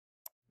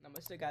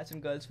Namaste guys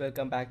and girls,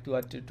 welcome back to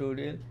our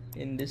tutorial.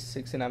 In this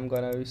section I'm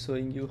gonna be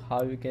showing you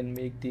how you can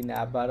make the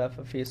navbar of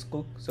a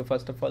Facebook. So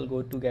first of all,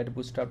 go to get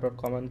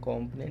bootstrap.com and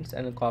components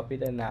and copy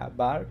the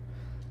navbar.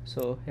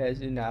 So here's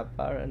the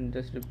navbar and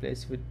just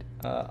replace with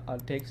our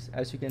text.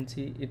 As you can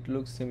see, it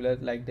looks similar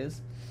like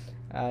this.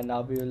 And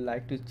now we would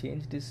like to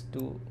change this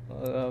to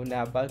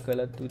navbar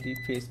color to the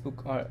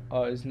Facebook or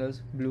original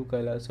blue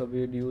color. So we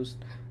would use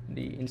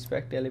the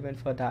inspect element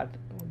for that,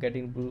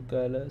 getting blue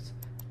colors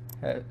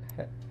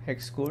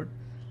hex code.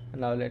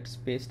 Now let's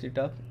paste it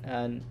up,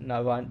 and now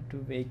I want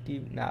to make the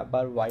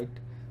navbar white.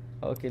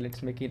 Okay,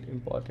 let's make it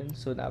important.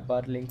 So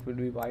navbar link will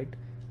be white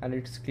and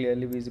it's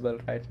clearly visible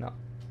right now.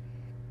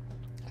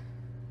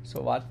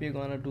 So what we're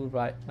gonna do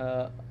right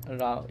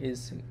now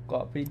is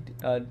copy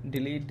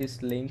delete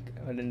this link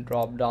and then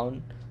drop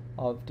down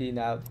of the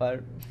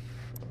navbar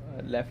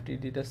left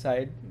editor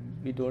side.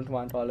 We don't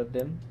want all of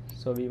them,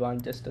 so we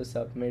want just a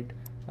submit,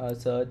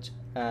 search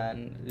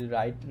and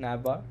right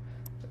navbar,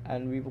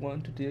 and we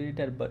want to delete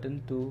that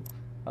button to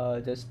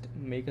just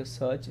make a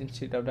search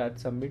instead of that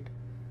submit.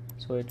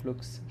 So it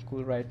looks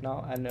cool right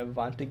now, and I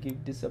want to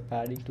give this a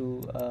padding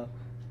to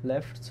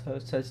left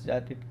such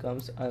that it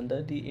comes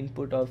under the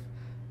input of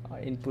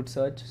input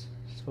search.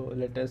 So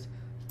let us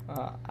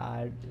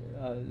add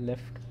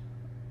left,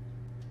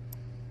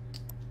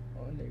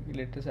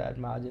 let us add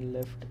margin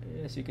left.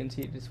 As you can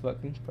see, it is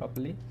working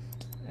properly.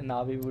 And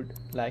now we would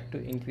like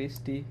to increase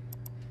the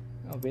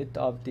width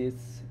of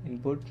this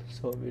input,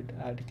 so we'd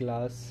add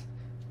class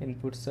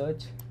input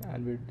search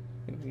and we'd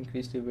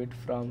increase the width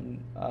from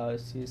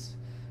CSS.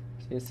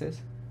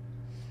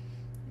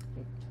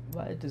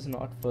 Why it is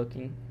not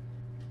working?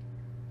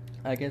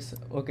 I guess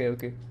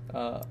okay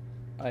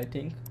I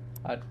think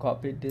I'd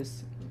copied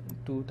this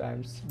 2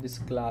 times this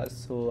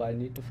class, so I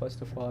need to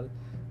first of all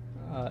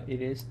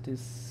erase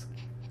this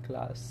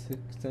class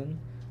section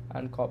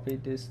and copy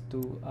this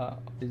to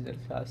original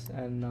class,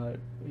 and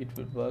it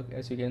would work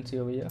as you can see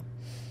over here.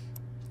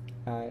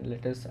 And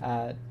let us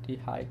add the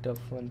height of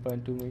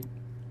 1.2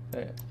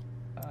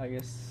 I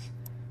guess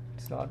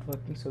it's not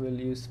working, so we'll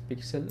use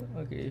pixel.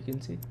 Okay, you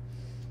can see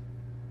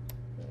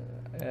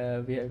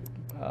we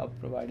are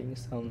providing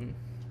some.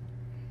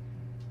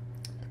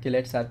 Okay,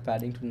 let's add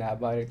padding to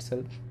navbar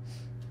itself.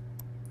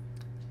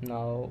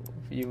 Now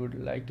we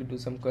would like to do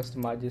some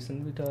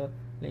customization with a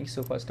link.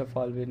 So first of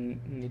all, we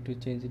need to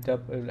change it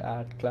up. We'll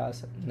add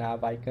class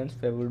nav icons,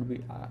 where we'll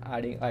be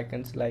adding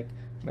icons like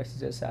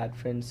messages, add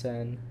friends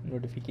and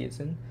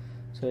notification.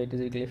 So it is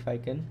a glyph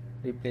icon.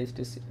 Replace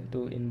this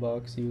to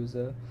inbox,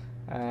 user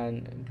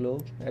and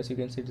globe. As you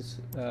can see, it is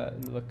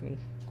working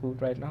cool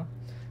right now.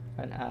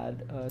 And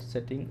add a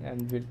setting,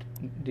 and with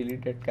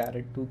deleted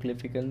caret to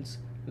glyphicons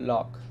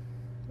lock,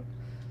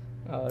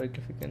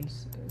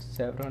 glyphicons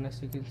chevron,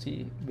 as you can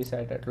see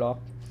beside that lock,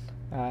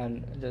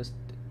 and just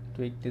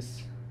tweak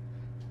this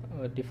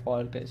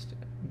default test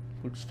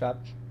bootstrap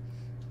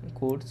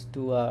codes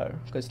to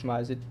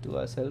customize it to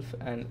ourselves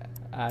and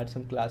add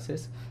some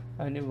classes.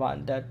 And we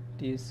want that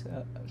this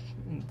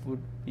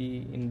would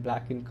be in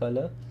black in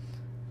color,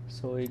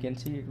 so you can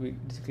see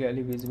it's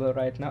clearly visible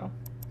right now.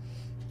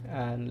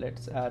 And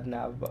let's add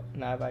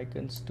nav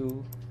icons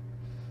to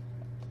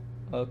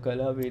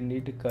color. We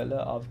need the color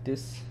of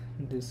this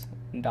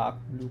dark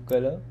blue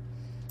color.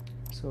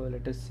 So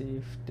let us see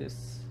if this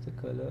is the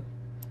color.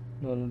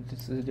 No,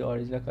 this is the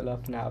original color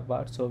of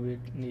navbar, so we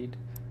need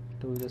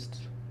to just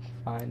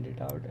find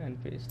it out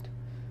and paste.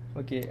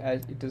 Okay,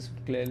 as it is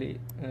clearly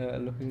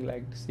looking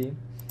like the same.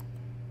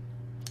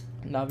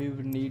 Now we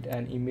would need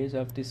an image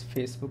of this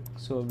Facebook,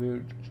 so we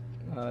would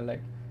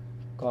like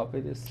copy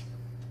this.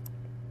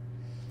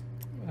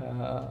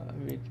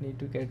 We need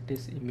to get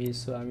this image,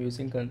 so I'm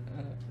using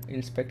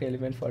inspect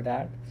element for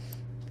that,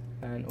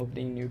 and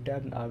opening new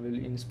tab. I will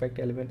inspect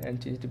element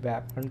and change the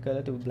background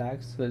color to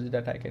black so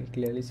that I can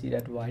clearly see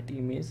that white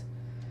image.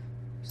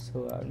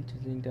 So I'm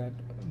changing that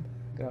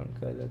background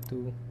color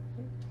to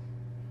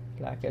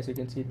black. As you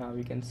can see, now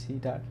we can see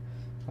that.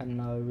 And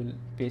now I will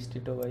paste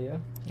it over here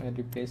and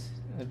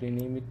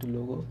rename it to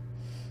logo.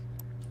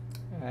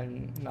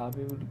 And now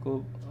we will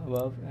go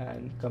above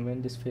and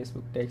comment this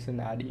Facebook text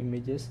and add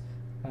images,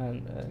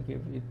 and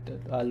give it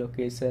a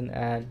location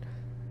and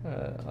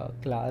a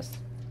class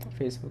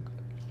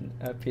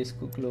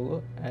Facebook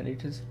logo, and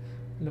it is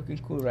looking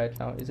cool right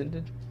now, isn't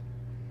it?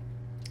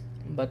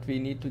 But we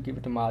need to give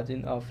it a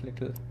margin of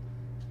little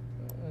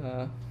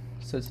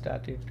such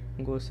that it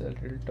goes a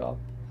little top,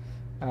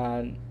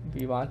 and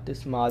we want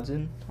this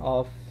margin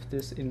of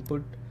this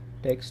input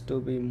text to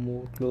be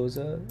more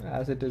closer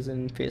as it is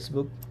in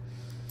Facebook.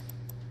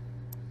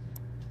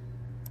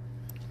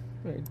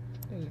 Right,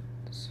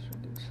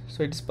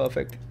 so it's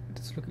perfect.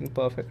 It's looking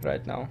perfect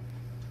right now.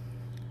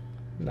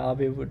 Now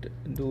we would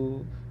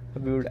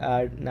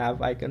add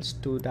nav icons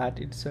to that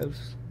itself,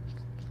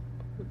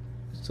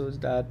 so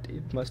that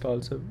it must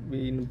also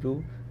be in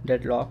blue,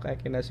 deadlock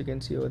icon, as you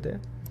can see over there.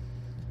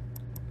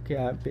 Okay,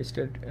 I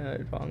pasted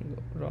wrong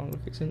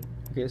location.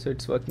 Okay, so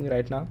it's working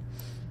right now.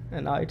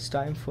 And now it's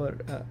time for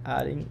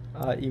adding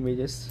our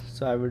images.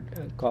 So I would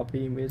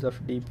copy image of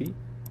DP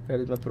That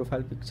is my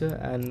profile picture,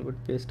 and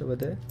would paste over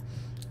there,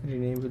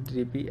 rename it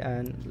dp,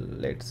 and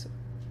let's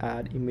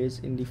add image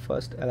in the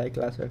first li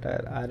class that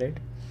I added,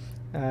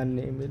 and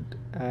name it,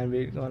 and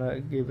we're gonna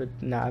give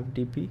it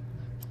navdp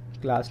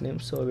class name.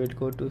 So we'll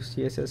go to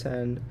css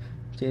and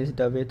change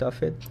the width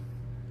of it,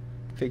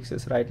 fix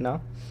this right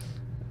now,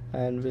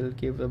 and we'll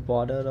give a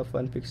border of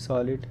 1 pixel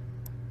solid,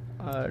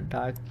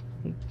 dark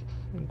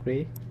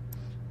gray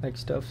like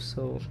stuff.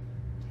 So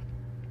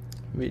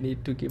we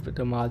need to give it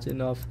a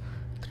margin of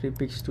 3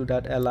 pixels to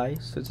that li,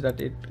 such that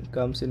it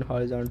comes in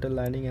horizontal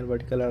lining and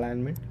vertical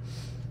alignment,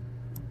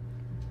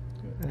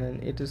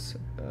 and it is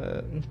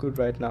good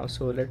right now.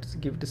 So let's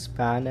give it a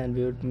span, and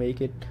we would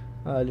make it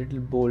a little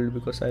bold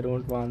because I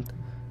don't want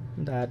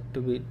that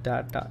to be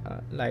that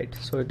light.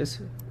 So it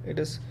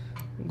is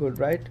good,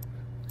 right?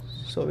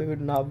 So we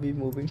would now be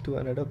moving to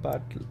another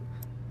part,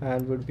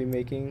 and would be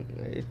making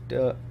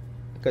it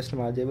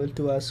customizable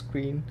to our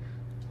screen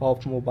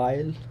of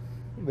mobile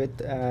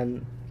width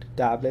and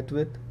tablet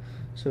width.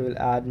 So we'll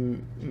add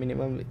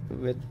minimum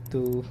width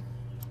to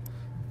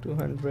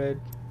 200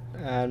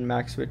 and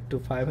max width to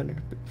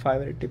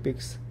 580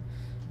 pixels,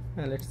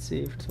 and let's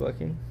see if it's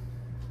working.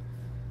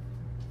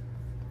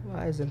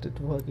 Why isn't it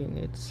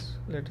working?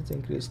 Let us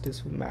increase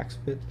this max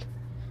width.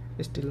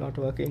 It's still not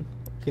working.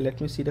 Okay, let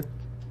me see the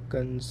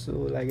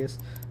console. I guess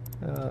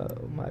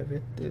my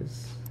width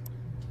is,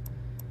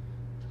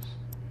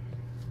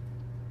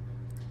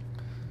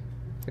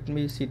 let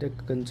me see the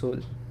console.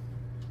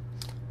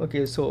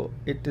 Okay, so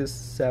it is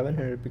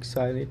 700 pixels.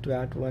 I need to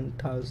add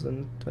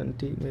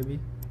 1020 maybe.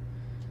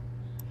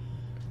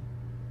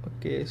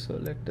 Okay, so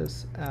let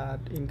us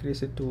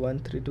increase it to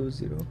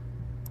 1320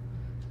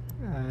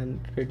 and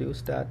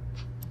reduce that.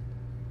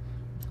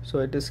 So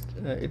it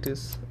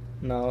is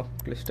now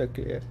crystal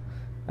clear.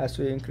 As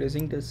we're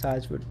increasing, the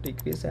size would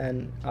decrease,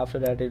 and after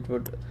that it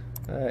would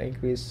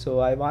increase. So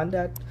I want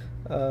that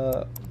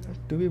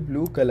to be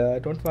blue color. I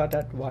don't want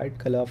that white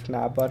color of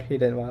navbar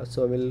hidden.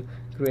 So we'll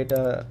create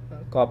a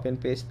copy and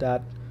paste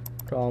that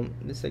from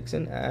this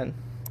section, and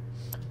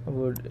I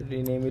would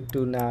rename it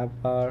to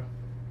navbar.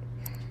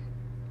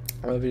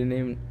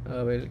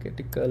 We'll get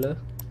the color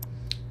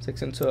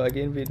section. So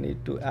again we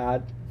need to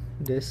add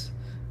this,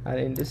 and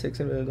in this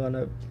section we're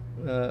gonna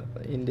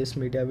in this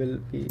media will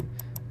be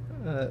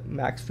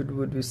max width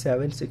would be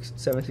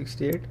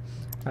 768,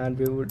 and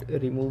we would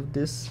remove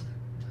this.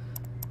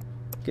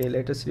 Okay,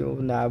 let us remove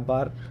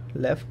navbar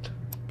left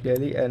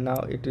clearly, and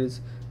now it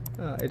is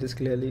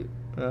clearly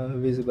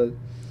visible.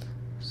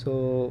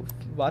 So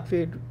what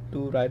we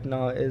do right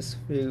now is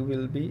we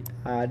will be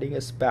adding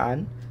a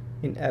span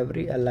in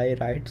every li,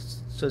 right,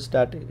 such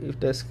that if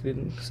the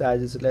screen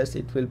size is less,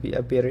 it will be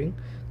appearing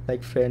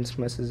like friends,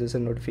 messages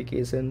and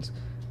notifications,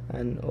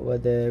 and over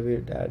there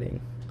we're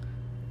adding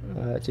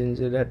change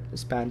that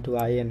span to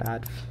I and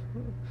add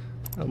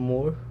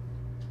more.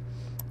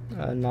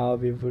 Now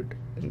we would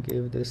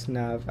give this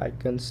nav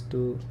icons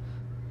to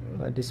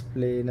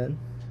display none.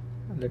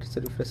 Let us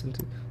refresh and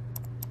see.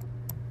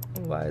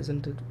 Why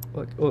isn't it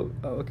okay? Oh,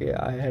 okay,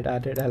 I had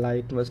added li.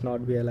 It must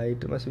not be li,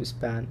 it must be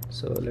span.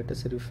 So let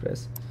us refresh.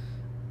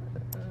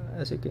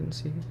 As you can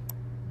see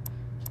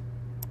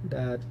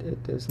that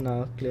it is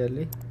now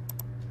clearly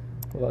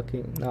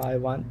working. Now I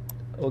want,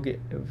 okay,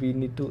 we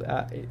need to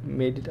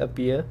made it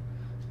appear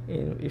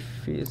in if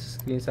his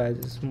screen size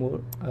is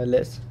more or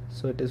less.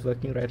 So it is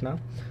working right now.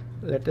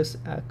 Let us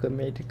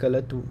make the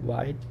color to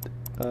white,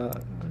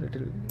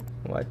 little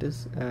whitish,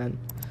 and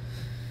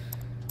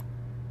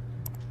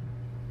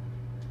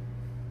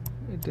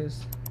it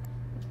is,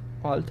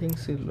 all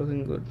things is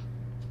looking good.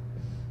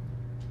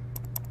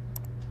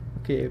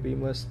 Okay, we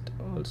must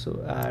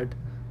also add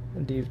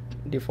the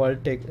default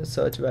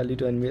search value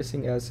to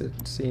envasing as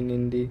it's seen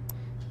in the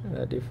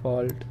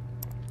default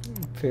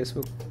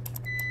Facebook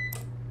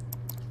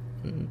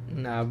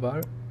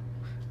navbar,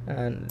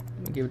 and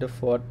give the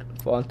font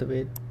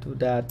weight to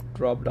that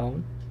drop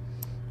down,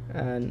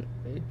 and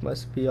it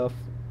must be of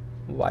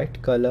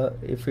white color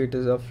if it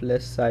is of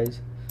less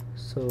size.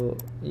 So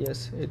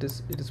yes, it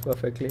is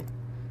perfectly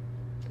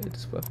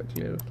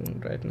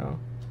looking right now.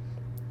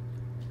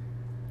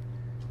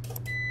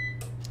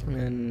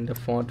 And the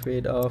font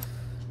weight of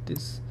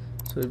this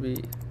should be,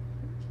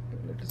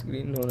 it is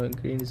green. No,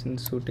 green isn't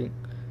suiting.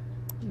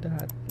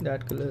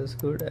 That color is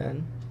good.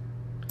 And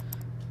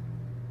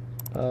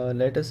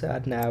let us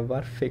add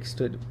navbar fixed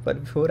to it.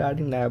 But before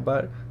adding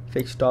navbar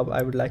fixed top,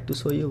 I would like to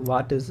show you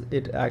what is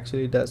it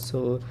actually does.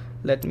 So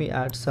let me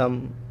add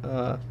some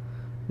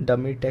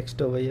dummy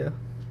text over here,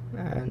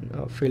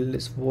 and fill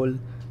this whole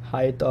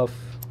height of,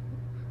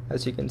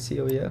 as you can see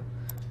over here.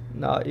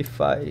 Now if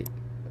I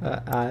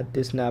add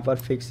this navbar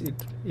fix,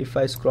 it, if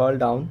I scroll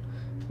down,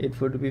 it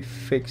would be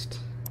fixed.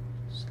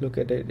 Just look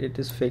at it, it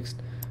is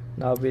fixed.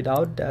 Now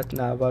without that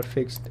navbar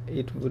fixed,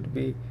 it would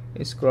be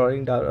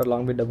scrolling down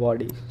along with the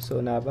body. So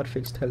navbar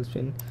fixed helps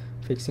in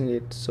fixing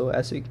it. So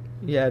as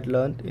we had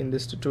learned in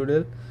this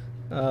tutorial,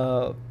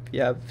 we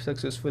have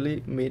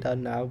successfully made our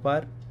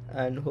navbar,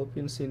 and hope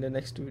you'll see in the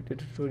next video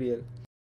tutorial.